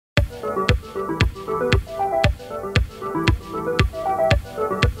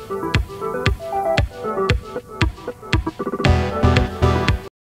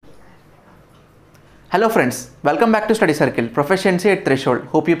Hello friends, welcome back to Study Circle, Proficiency at Threshold.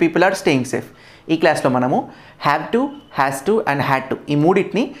 Hope you people are staying safe. ఈ క్లాస్లో మనము have to, has to and had to ఈ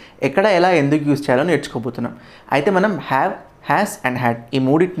మూడింటిని ఎక్కడ ఎలా ఎందుకు యూజ్ చేయాలో నేర్చుకోబోతున్నాం. అయితే మనం హ్యావ్, హ్యాస్ అండ్ హ్యాడ్ ఈ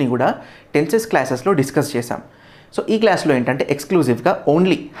మూడింటిని కూడా టెన్సెస్ క్లాసెస్లో డిస్కస్ చేసాం. సో ఈ క్లాస్లో ఏంటంటే ఎక్స్క్లూజివ్గా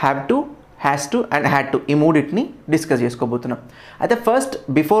only have to, has to and had to ఈ మూడింటిని డిస్కస్ చేసుకోబోతున్నాం. అయితే first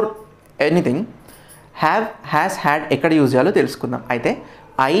before anything have, has, had ఎక్కడ యూజ్ చేయాలో తెలుసుకుందాం. అయితే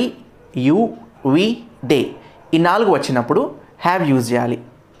ఐ, యూ, వి, దే ఈ 4 వచ్చినప్పుడు హ్యావ్ యూజ్ చేయాలి.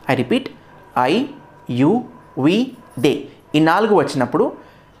 I repeat, I, you, we, they ఈ 4 వచ్చినప్పుడు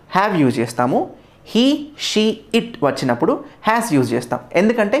హ్యావ్ యూజ్ చేస్తాము. హీ, షీ, ఇట్ వచ్చినప్పుడు హ్యాస్ యూజ్ చేస్తాం.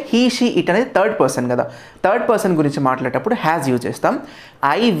 ఎందుకంటే హీ, షీ, ఇట్ అనేది థర్డ్ పర్సన్ కదా. థర్డ్ పర్సన్ గురించి మాట్లాడేటప్పుడు హ్యాస్ యూజ్ చేస్తాం.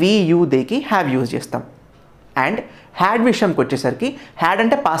 I, we, you, దేకి have use చేస్తాం. అండ్ హ్యాడ్ విషయంకి వచ్చేసరికి హ్యాడ్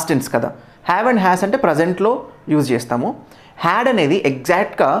అంటే పాస్ట్ టెన్స్ కదా. హ్యావ్ అండ్ హ్యాస్ అంటే ప్రజెంట్లో యూజ్ చేస్తాము. హ్యాడ్ అనేది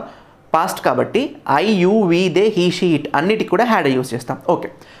ఎగ్జాక్ట్గా పాస్ట్ కాబట్టి I, you, we, they, he, she, it అన్నిటికి కూడా హ్యాడ్ యూజ్ చేస్తాం. ఓకే,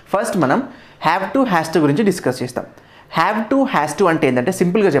 ఫస్ట్ మనం హ్యావ్ టు, హ్యాస్ టు గురించి డిస్కస్ చేస్తాం. హ్యావ్ టు, హ్యాస్ టు అంటే ఏంటంటే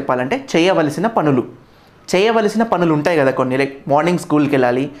సింపుల్గా చెప్పాలంటే చేయవలసిన పనులు ఉంటాయి కదా కొన్ని. లైక్ మార్నింగ్ స్కూల్కి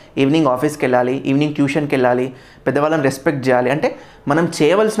వెళ్ళాలి, ఈవినింగ్ ఆఫీస్కి వెళ్ళాలి, ఈవినింగ్ ట్యూషన్కి వెళ్ళాలి, పెద్దవాళ్ళని రెస్పెక్ట్ చేయాలి అంటే మనం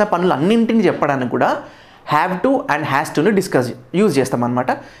చేయవలసిన పనులు అన్నింటిని చెప్పడానికి కూడా have to and has టుని use చేస్తాం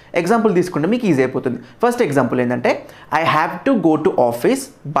అనమాట. ఎగ్జాంపుల్ తీసుకుంటే మీకు ఈజీ అయిపోతుంది. ఫస్ట్ ఎగ్జాంపుల్ ఏంటంటే I have to go to office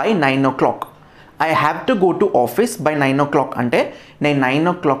by 9 o'clock. I have to go to office by 9 o'clock అంటే నేను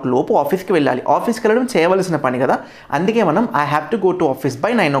 9 o'clock లోపు ఆఫీస్కి వెళ్ళాలి. ఆఫీస్కి వెళ్ళడం చేయవలసిన పని కదా, అందుకే మనం I have to go to office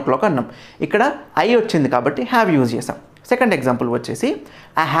by 9 o'clock అన్నాం. ఇక్కడ ఐ వచ్చింది కాబట్టి హ్యావ్ యూజ్ చేసాం. సెకండ్ ఎగ్జాంపుల్ వచ్చేసి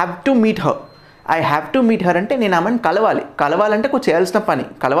I have to meet her. I have to meet her అంటే నేను ఆమెను కలవాలంటే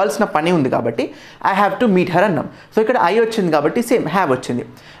కలవాల్సిన పని ఉంది కాబట్టి I have to meet her అన్నాం. సో ఇక్కడ ఐ వచ్చింది కాబట్టి సేమ్ హ్యావ్ వచ్చింది.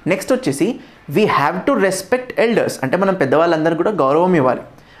 నెక్స్ట్ వచ్చేసి we have to respect elders అంటే మనం పెద్దవాళ్ళందరూ కూడా గౌరవం ఇవ్వాలి.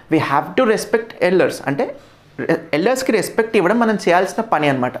 We have to respect elders అంటే ఎల్డర్స్కి రెస్పెక్ట్ ఇవ్వడం మనం చేయాల్సిన పని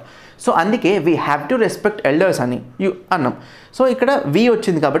అనమాట. సో అందుకే we have to respect elders అని అన్నాం. సో ఇక్కడ వీ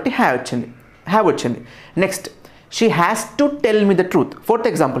వచ్చింది కాబట్టి హ్యావ్ వచ్చింది. Next she has to tell me the truth. Fourth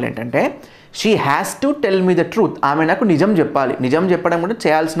example ఏంటంటే she has to tell me the truth. ఆమె నాకు నిజం చెప్పాలి. నిజం చెప్పడం కూడా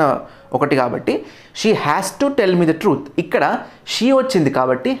చేయాల్సిన ఒకటి కాబట్టి she has to tell me the truth. ఇక్కడ షీ వచ్చింది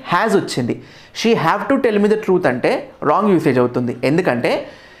కాబట్టి హ్యాస్ వచ్చింది. She have to tell me the truth అంటే రాంగ్ యూసేజ్ అవుతుంది. ఎందుకంటే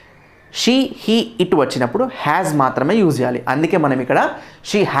షీ, హీ, ఇట్ వచ్చినప్పుడు హ్యాస్ మాత్రమే యూజ్ చేయాలి. అందుకే మనం ఇక్కడ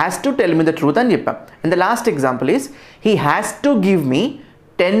she has to tell me the truth అని చెప్పాం. And the last example is he has to give me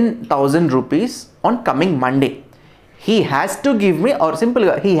 10,000 rupees on coming Monday. He has to give me are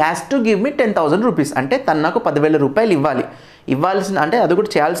సింపుల్గా he has to give me 10,000 rupees అంటే తను నాకు 10,000 రూపాయలు ఇవ్వాల్సిన అంటే అది కూడా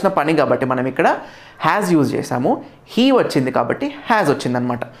చేయాల్సిన పని కాబట్టి మనం ఇక్కడ హ్యాస్ యూజ్ చేసాము. హీ వచ్చింది కాబట్టి హ్యాస్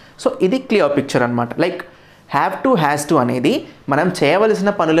వచ్చిందనమాట. సో ఇది క్లియర్ పిక్చర్ అనమాట. Like have to, has to అనేది మనం చేయవలసిన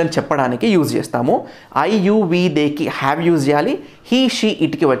పనులను చెప్పడానికి యూజ్ చేస్తాము. I, you, we, దేకి have use చేయాలి. హీ, షీ,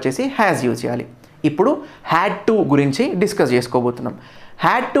 ఇట్కి వచ్చేసి హ్యాస్ యూజ్ చేయాలి. ఇప్పుడు హ్యాడ్ టు గురించి డిస్కస్ చేసుకోబోతున్నాం.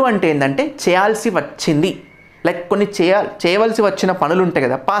 హ్యాడ్ టు అంటే ఏంటంటే చేయాల్సి వచ్చింది. లైక్ కొన్ని చేయవలసి వచ్చిన పనులు ఉంటాయి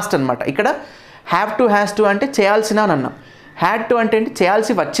కదా, పాస్ట్ అనమాట. ఇక్కడ హ్యావ్ టు, హ్యాస్ టు అంటే చేయాల్సిన అని అన్నాం. హ్యాడ్ టు అంటే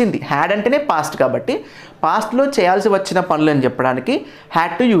చేయాల్సి వచ్చింది. హ్యాడ్ అంటేనే పాస్ట్ కాబట్టి పాస్ట్లో చేయాల్సి వచ్చిన పనులు అని చెప్పడానికి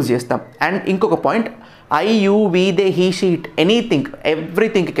హ్యాడ్ టు యూజ్ చేస్తాం. అండ్ ఇంకొక point I, you, we, they, he, she, it anything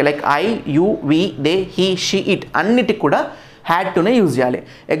ఎవ్రీథింగ్కి like I, you, we, they, he, she, it అన్నిటికి కూడా హ్యాడ్ టునే యూజ్ చేయాలి.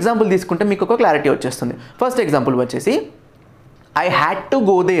 ఎగ్జాంపుల్ తీసుకుంటే మీకు ఒక క్లారిటీ వచ్చేస్తుంది. ఫస్ట్ ఎగ్జాంపుల్ వచ్చేసి I had to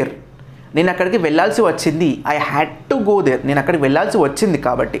go there. నేను అక్కడికి వెళ్ళాల్సి వచ్చింది. I had to go there. నేను అక్కడికి వెళ్ళాల్సి వచ్చింది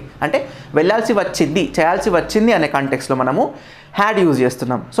కాబట్టి అంటే వెళ్ళాల్సి వచ్చింది, చేయాల్సి వచ్చింది అనే కాంటెక్స్లో మనము హ్యాడ్ యూజ్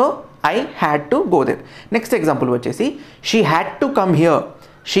చేస్తున్నాం. So I had to go there. Next example వచ్చేసి she had to come here.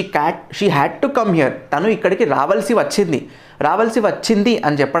 She had to come here. తను ఇక్కడికి రావాల్సి వచ్చింది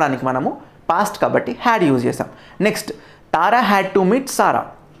అని చెప్పడానికి మనము పాస్ట్ కాబట్టి హ్యాడ్ యూజ్ చేసాం. Next Tara had to meet Sarah.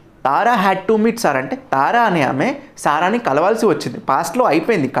 Tara had to meet సారా అంటే తారా అనే ఆమె సారాని కలవాల్సి వచ్చింది. పాస్ట్లో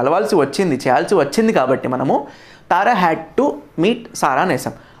అయిపోయింది, కలవాల్సి వచ్చింది, చేయాల్సి వచ్చింది కాబట్టి మనము తారా had to meet Sarah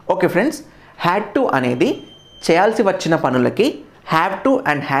అనేసాం. Okay friends, had to అనేది చేయాల్సి వచ్చిన పనులకి, have to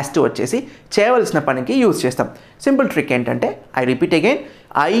and has to వచ్చేసి చేయవలసిన పనికి యూజ్ చేస్తాం. సింపుల్ ట్రిక్ ఏంటంటే I repeat again,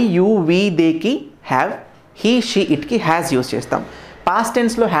 I, you, we, దేకి have, he, she, ఇట్కి has use చేస్తాం. పాస్ట్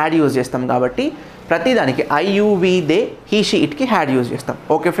టెన్స్లో హ్యాడ్ యూజ్ చేస్తాం కాబట్టి ప్రతిదానికి I, you, we, they, he, she, ఇట్కి had use చేస్తాం.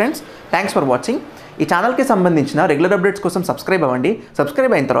 Okay friends, thanks for watching. ఈ ఛానల్కి సంబంధించిన రెగ్యులర్ అప్డేట్స్ కోసం సబ్స్క్రైబ్ అవ్వండి.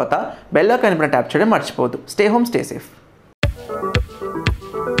 సబ్స్క్రైబ్ అయిన తర్వాత బెల్ ఐకాన్ పైన ట్యాప్ చేయడం మర్చిపోవద్దు. Stay home, stay safe.